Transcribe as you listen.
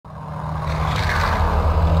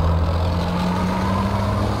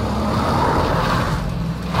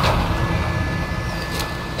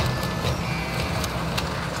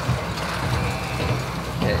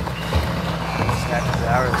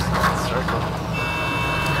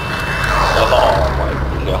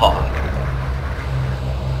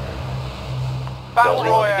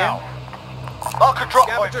Battle Royale. Mark a drop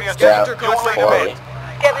point for your team. Yeah. You'll lead them in.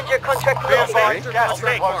 Scavenger contract Be advised, located. gas is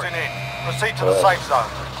closing in. Proceed to the safe zone.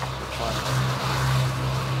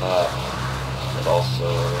 And also...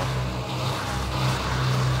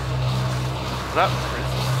 What's up?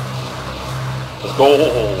 Let's go!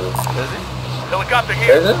 Prison? Helicopter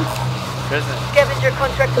here. Prison? Prison. Scavenger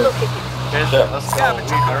contract located. Prison. Sure. Let's go.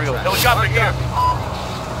 Helicopter here.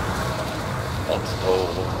 Let's go.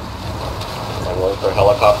 I'm going for a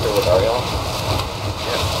helicopter with Ariel.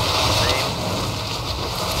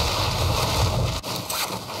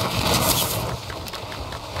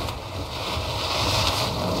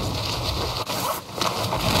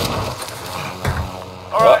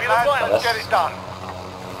 Alright, let's get it done.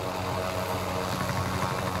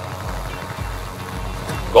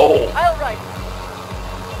 Go! I'll ride.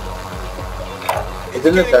 It's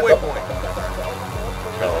in the circle.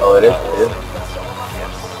 Oh, it is? It is?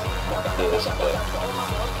 It is, but...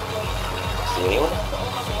 See anyone?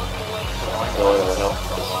 No.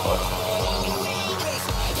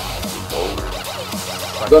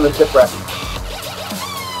 Oh. Go on the shipwreck.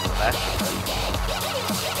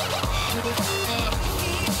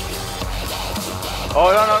 Oh,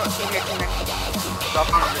 no. Come here. Drop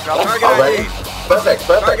Target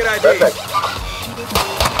ID. Perfect.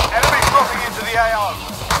 Enemies dropping into the AO.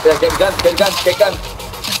 Yeah, get guns.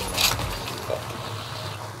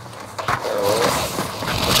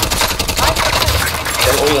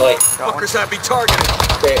 They're only like... Fuckers have me targeted.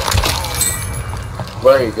 Okay.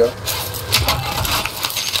 Where you go?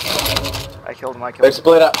 I killed him. They're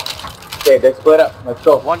split up. Okay, they're split up. Let's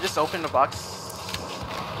go. One just opened the box.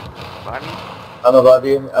 Behind me. I'm above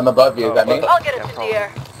you. Is that me? I'll get us in the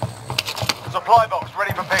air. Supply box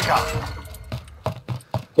ready for pickup.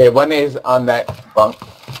 Okay, one is on that bunk.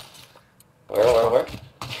 Where?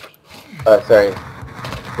 Sorry.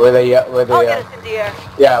 Where they, I'll get us in the air.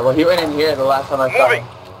 yeah, well he went in here the last time I saw him.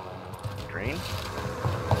 Green.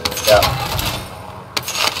 Yeah.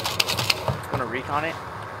 Gonna recon it.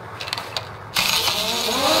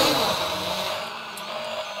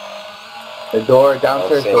 The door,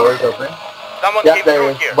 downstairs door is open. Someone Yeah, keep there through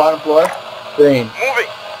it is. here. Bottom floor. Green. Moving.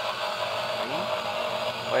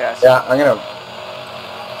 Oh yeah. Yeah, I'm gonna...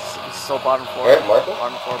 He's still bottom floor. Where? Mark him?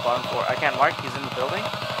 Bottom floor. I can't mark. He's in the building.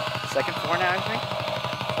 Second floor now, I think.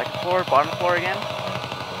 Second floor. Bottom floor again.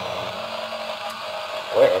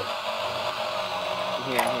 Where?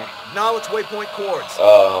 Here. Knowledge waypoint coords.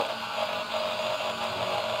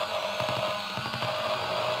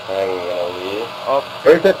 I'm gonna leave. Oh.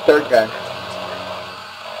 Where's the third guy?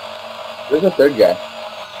 Where's the third guy?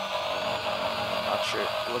 Not sure.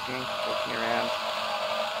 Looking around.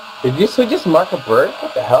 Did you just mark a bird?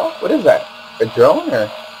 What the hell? What is that? A drone or?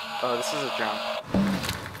 Oh, this is a drone.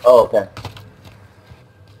 Oh, okay.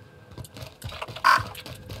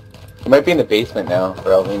 It might be in the basement now,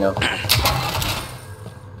 for all we know.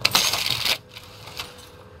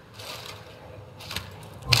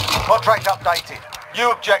 Contract updated.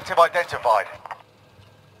 New objective identified.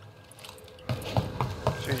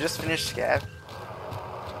 Should we just finish scav?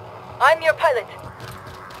 I'm your pilot.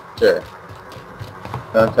 Sure.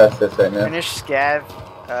 Don't test this right now. Finish scav,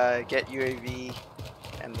 get UAV,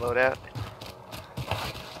 and load out.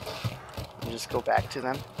 And just go back to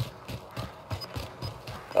them.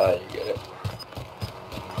 You get it.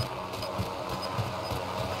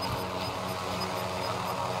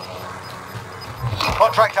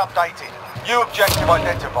 Contract updated. New objective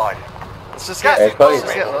identified. Let's just Gas get, is let's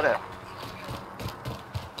moving. get load out.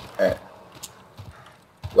 Alright.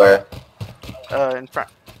 Where? In front.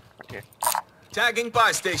 Okay. Tagging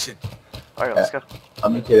buy station. Alright, let's go. I'll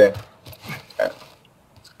meet you there. Alright.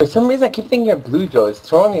 For some reason I keep thinking you're Blue Joe. It's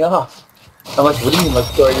throwing me off. I'm like, what do you mean,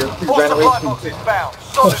 let's go? You're Force supply box is bound.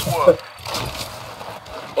 Solid work.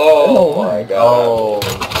 Oh my god. Oh,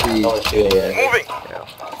 geez. Oh, shit. Moving.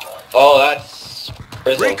 Oh, that's...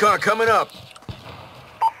 prison. Recon coming up.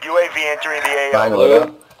 UAV entering the AO. Finally.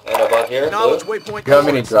 Blue. And above here, Knowledge blue. waypoint You want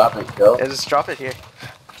me to coords. drop it, Joe? Yeah, just drop it here.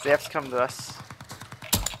 They have to come to us.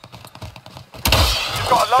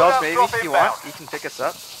 Got a Charles, loadout maybe drop if you inbound. want, you can pick us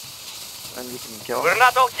up. And you can kill We're them.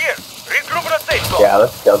 not all here. Regroup in a safe zone. Yeah,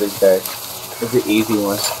 let's kill these guys. It's an easy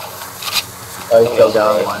one. Oh, he's still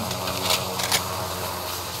down one.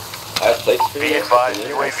 I have plates for Be you. advised,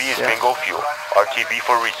 UAV is Yeah. bingo fuel. RTB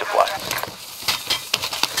for resupply.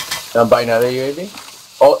 Now buy another UAV?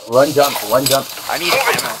 Oh, one jump. I need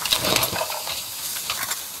ammo.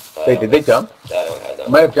 Wait, did they jump? I don't have They that.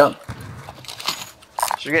 might have jumped.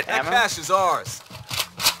 Should we get ammo? is ours.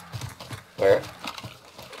 Where?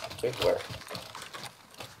 Wait, where?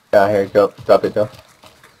 Yeah, here, Joe. Drop it, Joe.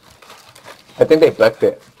 I think they flexed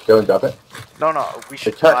it. Joe, drop it. No, we The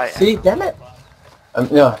should buy Turks. See, damn it.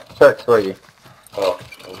 No, Turks, where are you? Oh,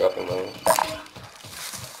 I'm dropping mine.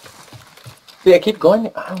 See, I keep going.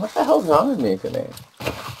 What the hell's wrong with me today?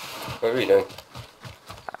 What are you doing?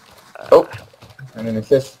 Oh, and an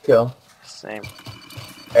assist kill. Same.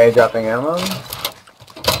 Hey, dropping ammo.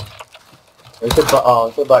 It's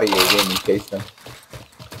a body you game and chase them.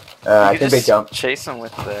 I You think they just jumped. chase them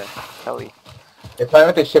with the heli. They're playing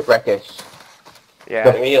with the shipwreckish. Yeah.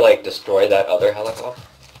 Can we, like, destroy that other helicopter?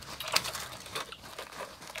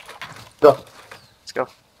 Go. Let's go.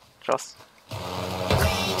 Trust.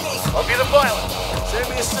 I'll be the pilot. Send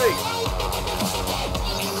me a seat.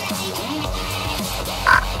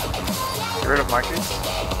 Get rid of Marcus.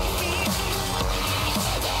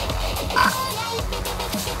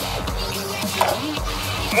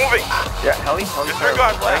 Moving. Yeah, heli. Heli's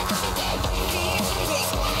Disregard left.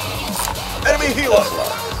 Enemy helo.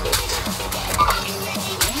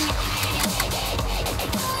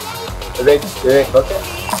 Did they book it?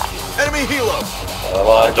 Enemy helo. Come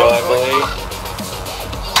on, Joe, I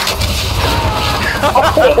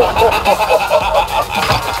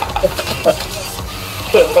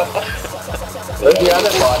Where's the other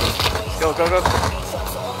body? Go, go, go. believe.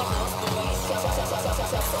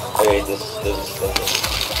 Hey, this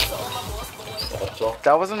satchel.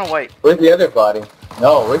 That wasn't a wipe. Where's the other body?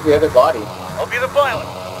 No, where's the other body? I'll be the pilot.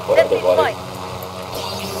 What That's other his body? flight.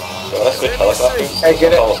 You wanna switch helicopters? Hey,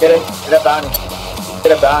 get a bounty.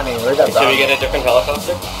 Get a bounty. Where's that Should we bounty? get a different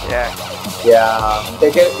helicopter? Yeah. Yeah.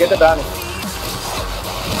 Hey, get the bounty.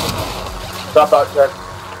 Drop out, Turk.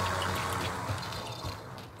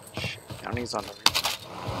 County's on the roof.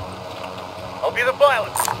 I'll be the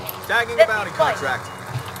pilot. Tagging a That's bounty his flight. contract.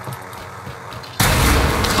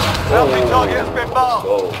 Bounty target has been marked.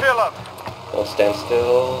 Let's go. Kill him. Don't stand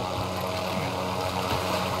still.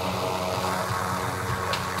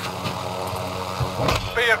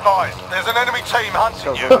 Be advised, there's an enemy team hunting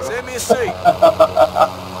Go, you. go, go. Send me a seat.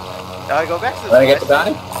 Go back to the Wanna get the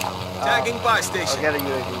bounty? Tagging buy I'll station. get a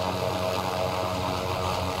UAV.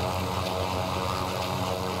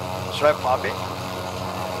 Should I pop it?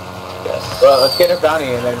 Yes. Well, let's get a bounty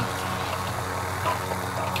and then...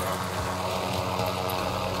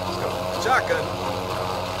 Shotgun.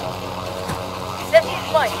 That's his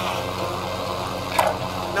flight.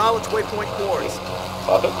 Knowledge waypoint quarters.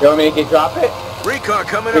 Pop it? You want me to drop it? Recon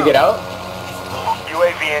coming We up. get out?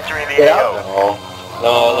 UAV entering the Get AO.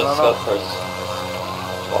 No, let's go first.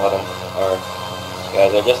 Bottom. Or, yeah,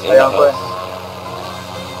 they're just in How do the you wanna play it? house.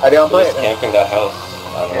 How do you want to They're play just it? camping that house.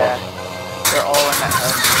 I don't Yeah. know. They're all in that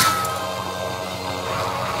house.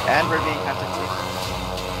 And we're being hunted too.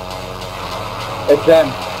 It's them.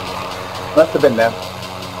 Must have been them.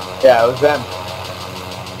 Yeah, it was them. Be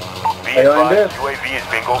What do you wanna advised, do? UAV is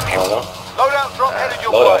bingo I don't fuel. know. Loadout drop headed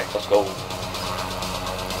your Load way. up. Let's go.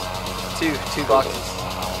 Two boxes.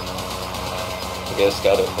 We gotta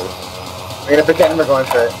scout it first. We're gonna pretend we're going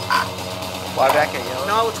for it. Fly back at yellow.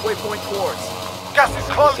 Knowledge waypoint quarters. Gas is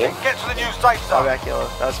closing. See? Get to the new safe Fly zone. back yellow.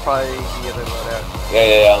 That's probably the other loadout.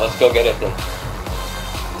 Yeah. Let's go get it then.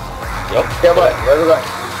 Yep. Yeah, what? Where are we going?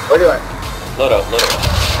 Where are we going? Load up.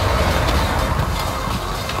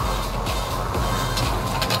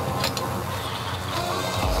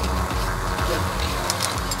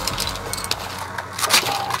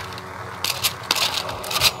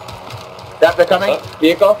 Yep, they're coming. What's up?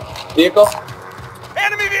 Vehicle.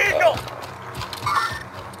 Enemy vehicle.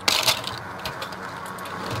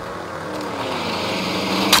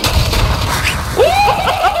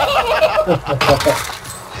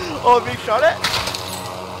 Oh, big shot at?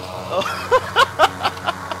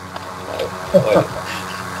 Wait.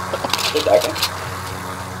 Did that guy?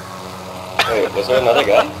 Wait, was there another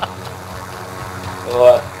guy?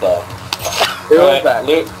 What the? Who was Alright, that?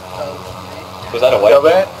 Loot. Was that a white? Kill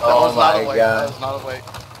it? That Oh was not a my wipe. That god. was not a wipe.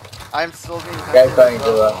 I'm still being hunted. Guys trying as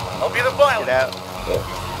to well. I'll be the Get pilot. out.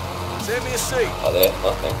 Send me a seat. Oh, they had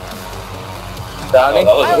nothing. Bounty?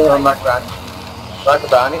 Oh, that was We're on Mark Brown. Mark the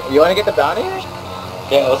bounty. You want to get the bounty?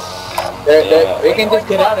 Yeah, let's... We can just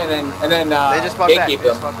get out and then They just bought back. They gatekeep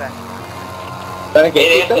just them. bought back. Gonna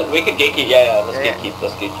gatekeep them? We could gatekeep, yeah, let's Yeah.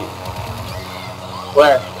 gatekeep.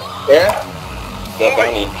 Where? There? The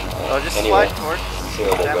bounty. Oh, just Anyway, slide towards see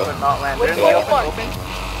where they them, go. but not land. Wait, They're in wait, the wait. open.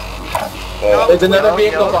 Yeah. There's another Yellow,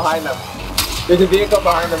 vehicle yellow. behind them. There's a vehicle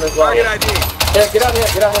behind them as well. Target Here, ID. get out here,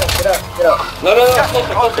 get out. No,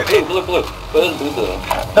 closer, blue. Blue.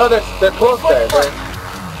 No, they're close there.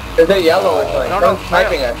 There's a yellow or something. No, Someone's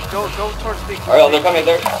sniping us. Go towards the. Alright, they're coming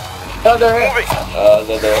there. No, they're here. Moving.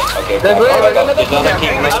 They're there. Okay, There's alright, another there's another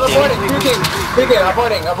team. team, I'm next team. aborting. Two teams.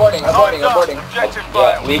 I'm boarding. Objective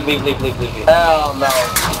Yeah, failed. leave. Hell no.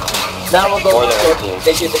 Now we'll More go. than our team.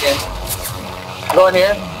 Take it again. Go in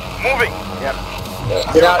here. Moving. Yep.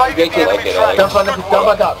 Yeah. Get out. Evading Take the it. like it, Alex. Jump on the. Jump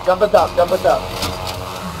on top. Jump on top. Jump on top.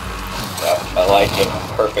 Yeah, I like it.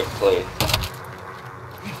 Perfect play.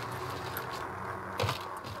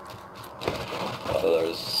 Oh,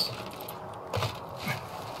 there's...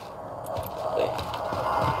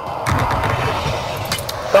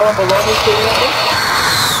 Someone below me shooting at me.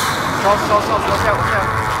 Charles, watch out.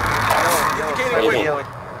 Indicating Yellow. waypoint.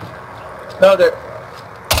 No, they're.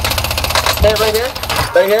 Hey, right here.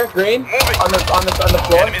 Right here. Green. Moving. On the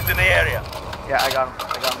floor. Enemies in the area. Yeah, I got him.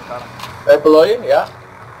 Right below you. Yeah.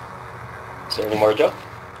 Is there any more, Joe?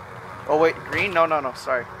 Oh wait, green? No,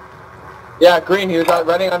 sorry. Yeah, green. He was out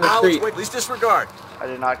running on the Alex, street. wait, please disregard. I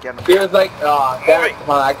did not get him. He was like, oh, damn it. Moving. Come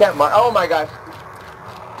on, I can't mark. Oh my gosh.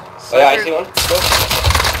 Oh yeah, I see one. Go.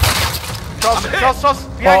 Charles,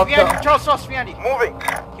 behind you. Charles, behind you. Moving.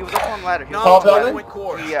 He was up on the ladder. He was Tall up on the building? Waypoint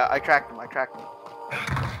course. Yeah, I cracked him.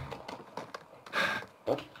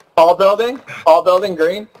 Tall building,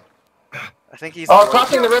 green. I think he's... Oh,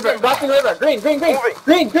 crossing the river, green.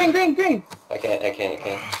 Moving. Green. I can't.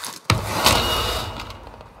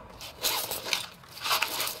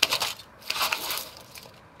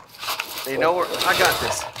 They know we're... I got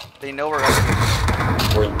this. They know we're...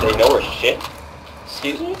 They know we're shit?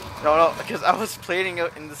 Excuse me? No, because I was plating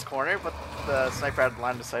out in this corner, but the sniper had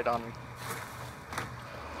line of sight on me.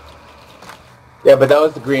 Yeah, but that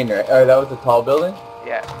was the green, right? Or that was the tall building.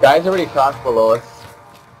 Yeah. Guys already crossed below us.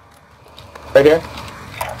 Right here.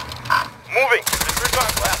 Moving.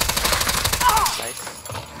 Disregard left. Nice.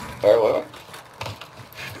 Where?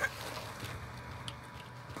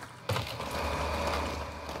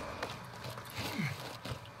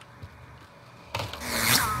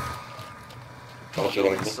 Oh,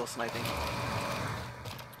 shooting He's me. still sniping.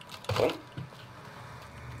 One.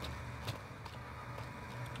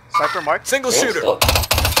 Sniper marked. Single Yeah, shooter. still.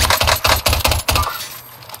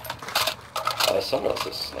 Someone else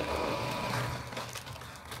is sniping.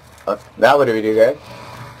 Now what do we do, guys?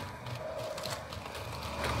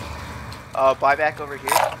 Buyback over here.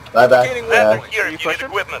 Bye bye. Indicating Yeah. waypoint. Here, you you push need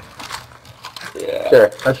him? equipment. Yeah.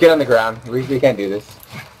 Sure. Let's get on the ground. We can't do this.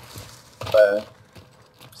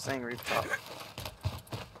 Saying rooftop.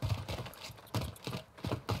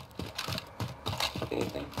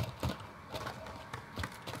 Anything.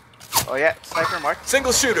 Oh yeah, sniper marked.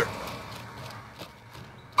 Single shooter.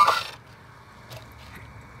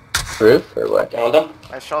 Roof or what? Down them?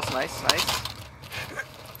 Nice shots, nice.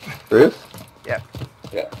 Roof? Yeah.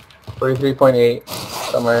 Yeah. 43.8.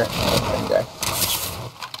 Somewhere. Same guy.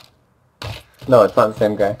 No, it's not the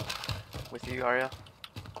same guy. With you, Ariel.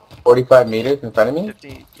 45 meters in front of me?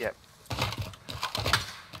 50, yep.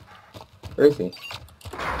 Where is he?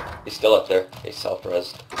 He's still up there. He's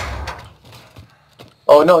self-resed.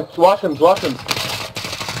 Oh no, it's washrooms.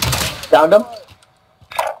 Downed him?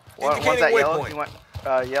 One's Indicating at yellow. waypoint. He went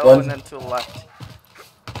yellow One's- and then to the left.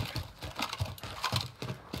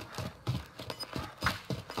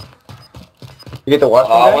 You get the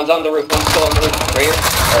washroom guy? One's on the roof. One's still on the roof. Right here.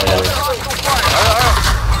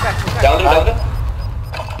 Down him.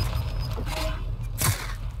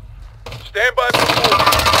 Stand by for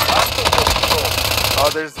Oh,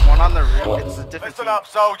 there's one on the roof. It's a different Listen team. up,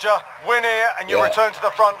 soldier. Win here and you Yeah. return to the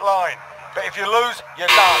front line. But if you lose, you're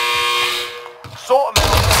done. Sort them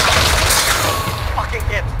out. Fucking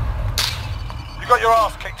hit. You got your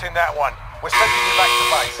ass kicked in that one. We're sending you back to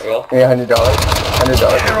base. Real? Yeah, $100. $100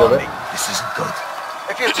 You're is on over. me. This isn't good.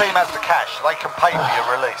 If your team has the cash, they can pay for your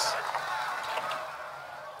release.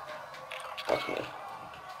 Watch me.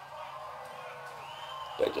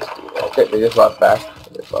 Did I just do well? Okay, they just lost back.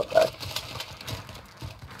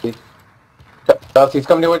 He's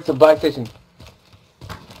coming towards the supply station.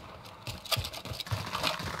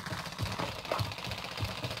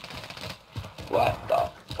 What the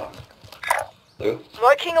fuck? Blue?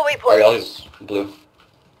 Marking a waypoint. Ariel is blue.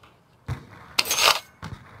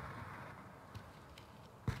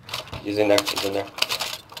 He's in there.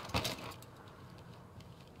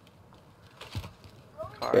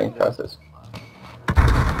 Car Getting and, processed.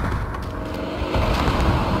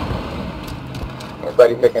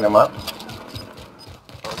 Everybody picking him up.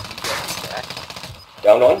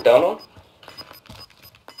 Down one.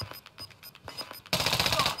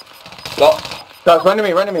 No. Guys, run to me.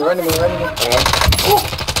 Hang on.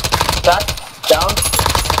 Back, down,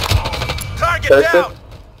 Target thirsty. down!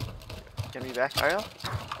 Get me back, Ariel.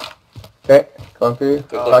 Okay, going for you.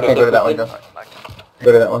 Go, I can't go to that one, go. Joe.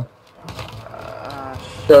 Go to that one.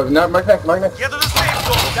 So, no, mark next. Get to the safe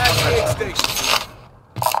zone! That's the aid station.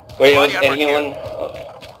 Wait, Body was armor anyone...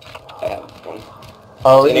 I have one.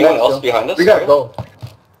 Oh, Is we anyone gotta else go. behind us? We gotta Ariel? go.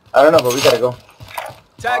 I don't know, but we gotta go.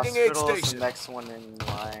 Tagging aid Hospital is the station. next one in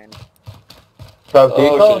line. So Oh,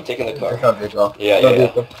 vehicle? should have taken the car. There's no vehicle. Yeah, no yeah.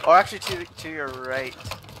 vehicle. Oh, actually, to your right,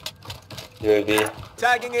 UAV.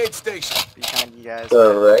 Tagging aid station. behind you guys.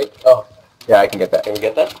 Right. Oh, yeah, I can get that. Can we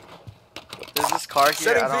get that? There's this car here.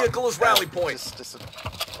 Setting I don't- vehicle as rally point. Just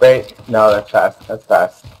Wait, no, that's fast. That's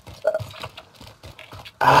fast. That's fast.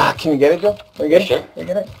 Ah, can we get it, Joe? Can we get it? Sure. Can we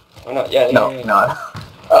get it? Why not? Yeah, No, yeah, yeah.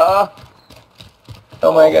 no.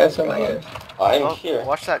 Oh my gosh, oh my gosh. I'm oh, here.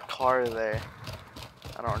 watch that car there.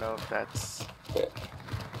 I don't know if that's.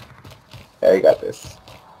 Yeah, you got this.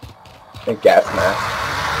 The gas mask.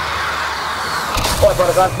 Oh, I bought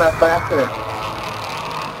a gas mask by accident.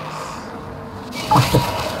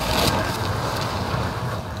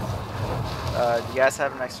 Do you guys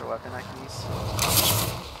have an extra weapon I can use?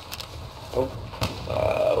 Oh.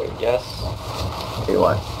 Wait, yes. What do you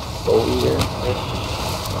want? Go here.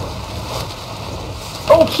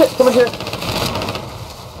 Oh shit, someone here.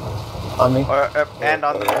 On me. Or and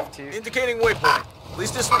on the okay. roof too. Indicating waypoint.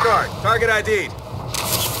 Please disregard. Target ID'd.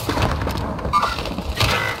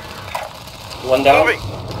 One down. Moving.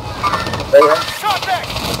 Right here.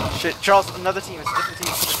 Contact! Shit, Charles, another team. It's a different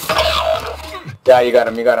team. Yeah, you got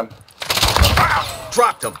him, you got him.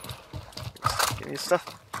 Dropped him. Give me stuff.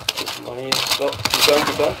 Money. Go. Keep going,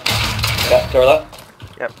 keep going. Yeah, to our left.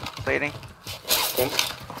 Yep, plating. Okay.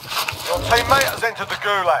 Your teammate has entered the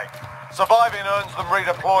gulag. Surviving earns them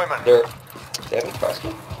redeployment. They haven't crossed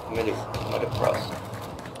yet? Maybe they might have crossed.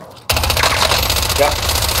 Yeah.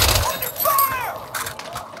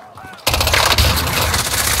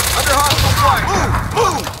 Under hostile fire.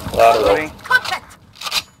 Move! Lateral. Loading.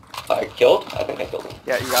 I killed? I think I killed him.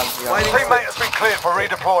 Yeah, you got him. You got Fighting. him. Teammate has been cleared for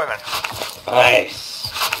redeployment. Nice.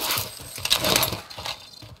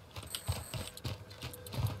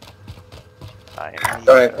 I need,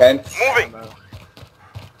 Don't intense. Moving. ammo.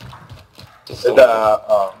 Just The,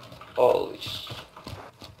 someone- Holy sh...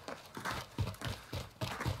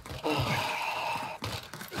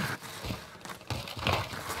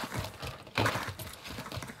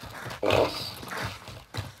 What else?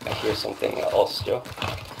 I hear something else, Joe.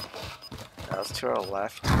 That was to our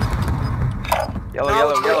left. Yellow,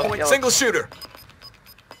 Knowledge yellow, yellow, waypoint. yellow. Single shooter.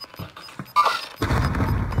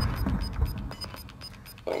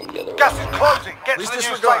 Going the other Gas way. is closing. Get Please to the new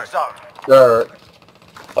disregard. safe zone. Sure.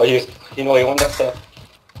 Oh, you know, he went next to...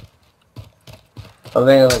 I'm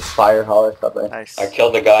thinking like fire hall or something. Nice. I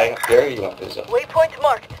killed the guy up there, you went to his up. Waypoint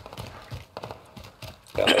marked.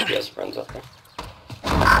 Got my PS friends up there.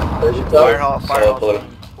 Where'd you Fire go? hall, fire Solid hall. blue. Top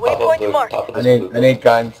of Waypoint blue, marked. top of I this need blue.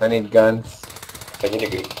 guns, I need guns. I need a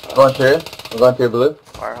green. Going through? I'm going through blue.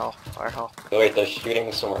 Fire hall, fire hall. Oh, wait, they're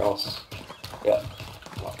shooting somewhere else. Yeah.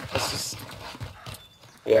 Let's just.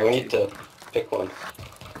 Yeah, we need to pick one.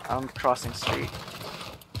 I'm crossing street.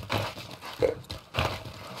 Okay.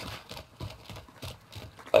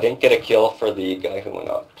 I didn't get a kill for the guy who went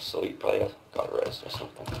up, so he probably got rezzed or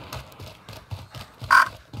something.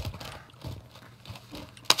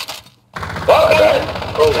 Oh, I got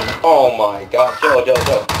it! Oh my god,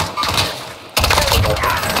 Joe.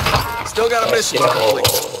 Still got a mission to complete.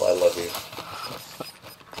 Oh, I love you.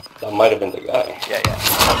 That might have been the guy. Yeah.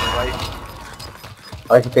 Right.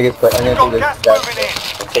 I can take it, but I'm Got gonna do gas this. moving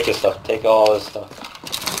in. Take his stuff, take all his stuff.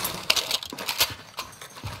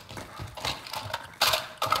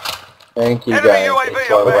 Thank you Enemy guys. UAV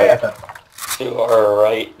It's all overhead. right. To our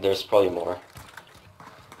right, there's probably more.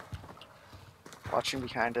 Watching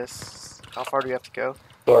behind us. How far do we have to go?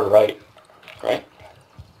 To our right. Right?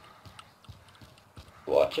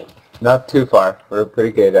 Watch it. Not too far. We're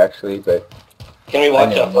pretty good actually, but Can we I watch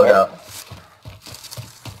need a out for it? loadout.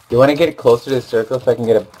 You want to get closer to the circle so I can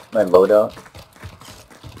get my loadout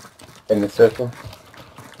in the circle?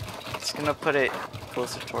 It's gonna put it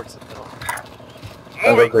closer towards the middle.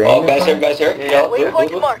 I'll go green. Oh, guys here. Yeah, Yeah, blue, blue, Waypoint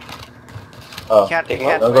blue. marked. Oh, You can't, Take you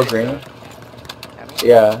him out. can't wanna go put it- green? Can we?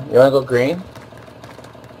 Yeah, you wanna go green?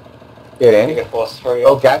 Get in. Okay, boss, hurry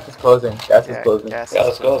Oh, up. gas is closing. Gas is Yeah, closing. gas Yeah, is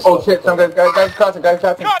let's go. closing. Oh shit! Some guys crossing.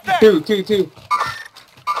 Contact! Two. Contact!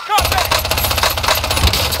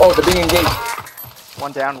 Oh, they're being engaged.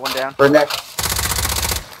 One down. For next.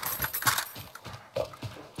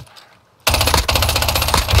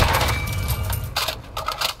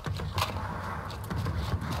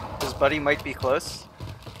 His buddy might be close.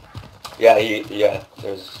 Yeah,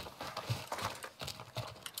 there's...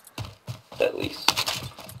 At least.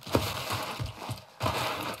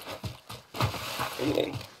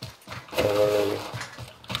 Breathing.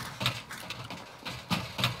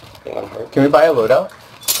 Anyone hurt? Can we buy a loadout?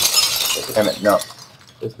 This is- Damn it, no.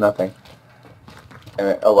 There's nothing. Damn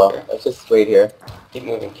it. Oh well. Let's just wait here. Keep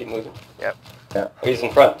moving. Yep. Oh, he's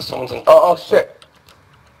in front. Someone's in front. Oh shit.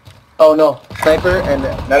 Oh no, sniper and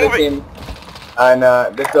another team on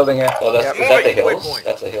this building here. Oh, that's, Yep. is that the Moving. hills? Waypoint.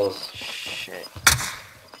 That's the hills. Shit.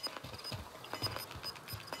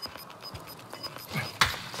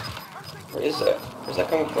 Where is that? Where's that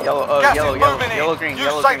coming from? Yellow, Gas yellow, is yellow, moving in. yellow, green, New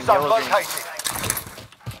yellow, safe green, zone yellow, green. located.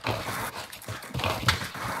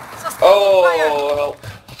 Oh, help.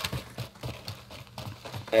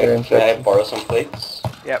 Hey, can I borrow some plates?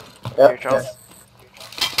 Yep. Yep. Here, Charles.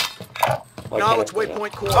 Why Knowledge can't I-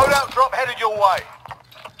 waypoint coordinates. Loadout drop headed your way.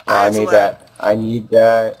 I need that. I need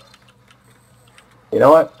that. You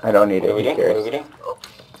know what? I don't need What it. are we Who doing? What are cares? we doing?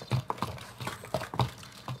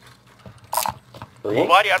 Green?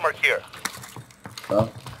 Body armor here. No?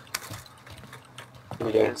 What are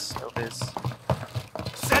we doing? Is, is.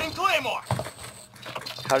 Setting claymore.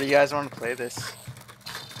 How do you guys want to play this?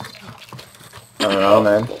 I don't know,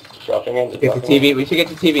 man. Dropping in. Get the TV. We should get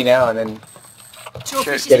the TV now and then Sure.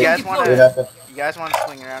 get You it. guys want Do to? nothing. You guys want to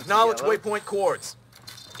swing around? to Knowledge yellow? waypoint coords.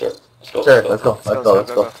 Sure. Let's go. Sure, let's go. Let's go.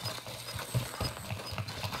 Let's go.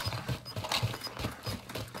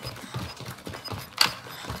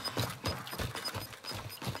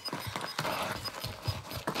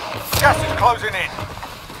 Gas is closing in.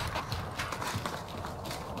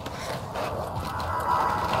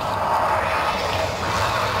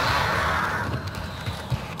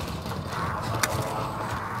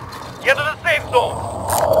 Get to the safe zone.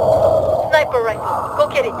 Sniper rifle. Go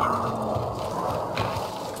get it.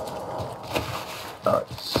 Oh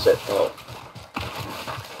shit. Oh,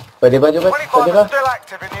 Pwede ba? 25 Pwede ba? is still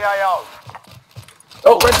active in the AO.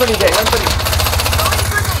 Oh, run for Jay. Run for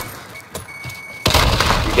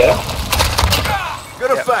you get him?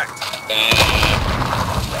 Good effect.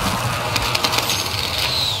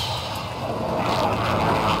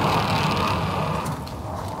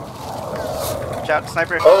 Watch out,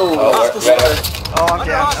 sniper. Oh, Oh, Oh, I'm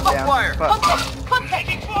Under down. hostile I'm down. fire. Fuck.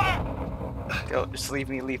 Yo, just leave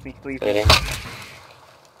me. Leave me. Leave me. Waiting.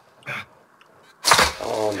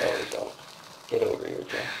 Oh no, don't. Get over here,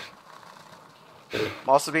 Joe. I'm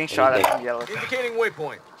also being shot at from yellow. Indicating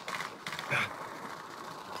waypoint.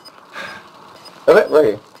 where are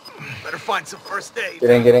you? Better find some first aid. Get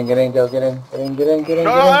in, Joe. Get in. No, I'm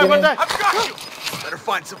gonna die. I've got you. Better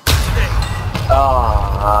find some first aid.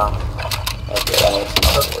 Ah, Okay, that one's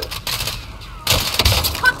not work.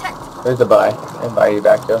 there's the buy. I'll buy you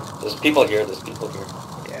back, Joe. There's people here, there's people here.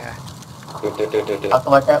 Yeah. Do. How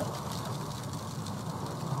come I can't?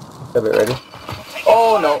 Have it ready.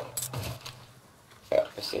 Oh no. Yeah,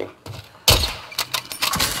 I see.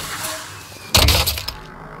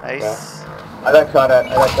 Nice. I got shot at.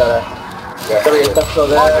 Yeah, Sorry, your stuff's still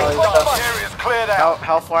there. Area's cleared out.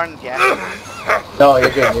 How far in the gas? No, you're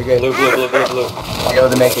good. Blue. You'll be able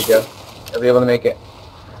to make it, Joe. You'll be able to make it.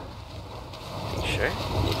 Sure.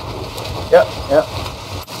 Yep.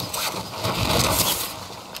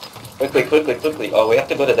 Quickly. Oh, we have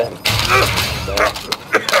to go to them.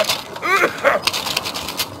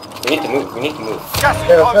 We need to move. Gas is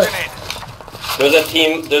Yeah, closing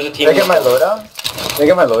in. There's a team Can I get my loadout? Can I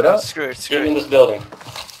get my loadout? Screw it. Team in this building.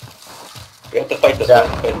 We have to fight this Yeah.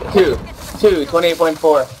 one. Two,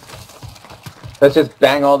 28.4. Let's just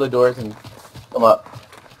bang all the doors and come up.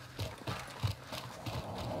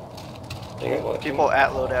 Dang it, what? People at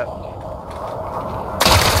loadout.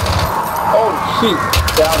 Oh, shoot.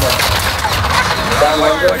 Down there.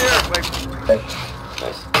 Okay.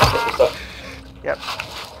 Nice. Get this up. Yep.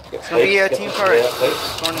 Get It's gonna be a plates, team get car. plates.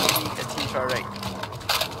 It's going to be a team car right.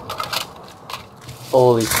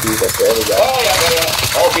 Holy Jesus, there we go. Oh,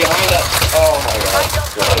 yeah. Oh, behind us. Oh, my God.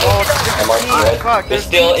 I'm marking red. Fuck, They're there's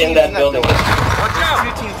still two in teams that in that building. building. Watch There's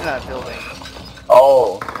out. 2 teams in that building.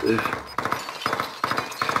 Oh. God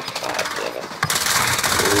damn it.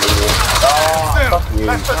 Fuck you.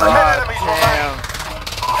 Less than 10 Ah, enemies remain. damn.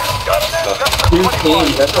 Two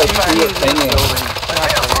teams, that's like two opinions.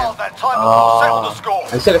 That time will settle the score.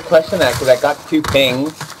 I should have questioned that because I got 2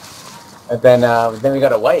 pings. And then we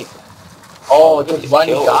got a wipe. Oh, just one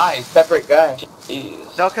Killed. guy, separate guy.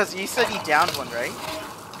 Jeez. No, because you said you downed one, right?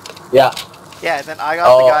 Yeah. Yeah, and then I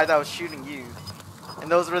got the Oh. guy that was shooting you.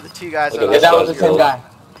 And those were the 2 guys Look at that Yeah, this that was guy's the same girl. guy.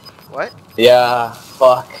 What? Yeah.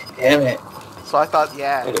 Fuck. Damn it. So I thought,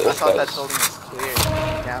 yeah, Look at I this thought that guy's- building was clear.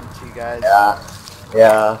 Down 2 guys. Yeah.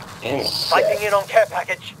 Damn it. Sighting in on care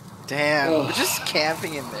package. Damn, Ugh. we're just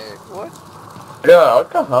camping in there. What? Yeah, what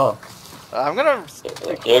the hell? I'm gonna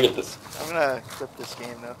Look at this. clip this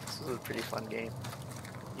game though. This was a pretty fun game,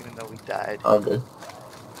 even though we died Oh, good.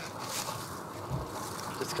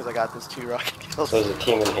 just because I got those 2 rocket kills. There's a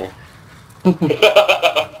team in here.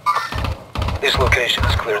 This location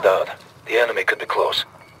is cleared out. The enemy could be close.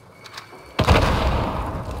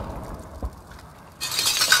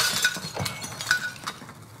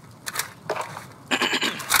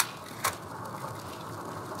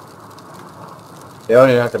 They don't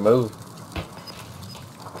even have to move.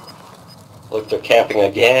 Look, they're camping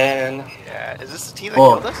again. Yeah, is this the team that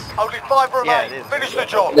Oh. killed us? Only 5 Yeah, remain. it is. Finish the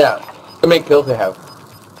job. Yeah. How many kills they have?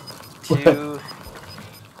 2, 2.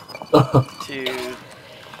 Can't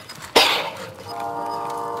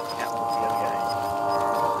hold the other guy.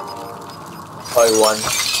 Probably one.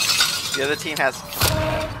 The other team has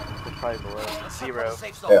probably below 0. Yeah.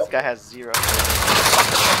 This guy has 0.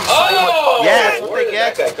 Oh! Yeah, that's what Where they did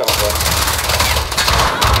that guy come from?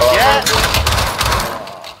 Yeah.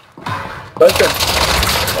 Listen.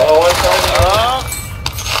 Oh, one time.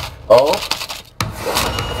 Oh.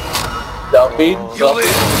 Dumping. You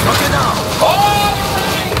live. Fucking out.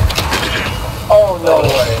 Oh, no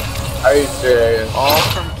way. Are you serious? All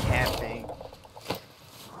for